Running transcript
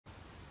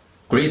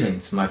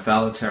Greetings, my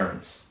fellow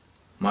Terrans.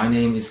 My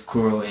name is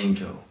Cruel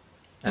Angel,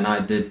 and I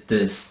did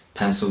this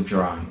pencil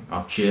drawing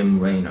of Jim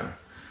Raynor,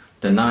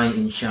 the knight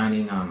in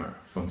shining armor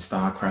from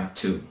StarCraft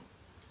 2.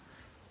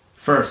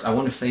 First, I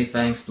want to say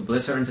thanks to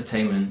Blizzard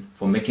Entertainment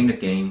for making the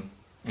game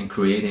and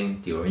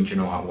creating the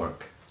original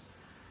artwork.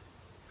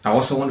 I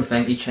also want to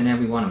thank each and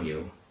every one of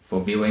you for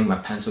viewing my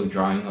pencil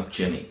drawing of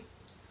Jimmy.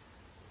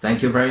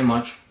 Thank you very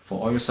much for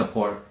all your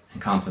support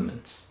and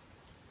compliments.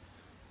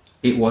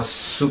 It was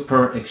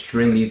super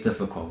extremely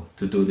difficult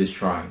to do this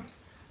drawing,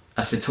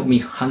 as it took me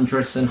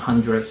hundreds and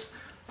hundreds,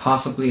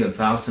 possibly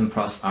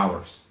 1,000+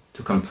 hours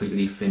to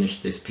completely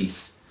finish this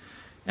piece,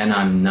 and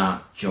I'm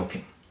not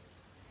joking.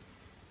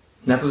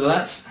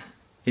 Nevertheless,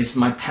 it's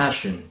my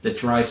passion that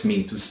drives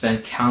me to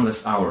spend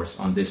countless hours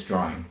on this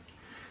drawing.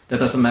 That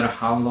doesn't matter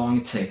how long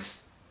it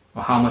takes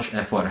or how much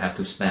effort I have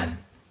to spend.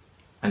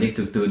 I need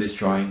to do this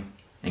drawing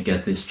and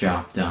get this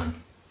job done.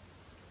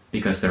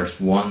 Because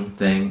there's one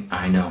thing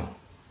I know.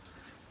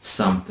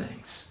 Some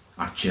things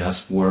are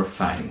just worth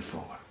fighting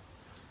for.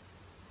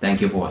 Thank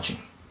you for watching.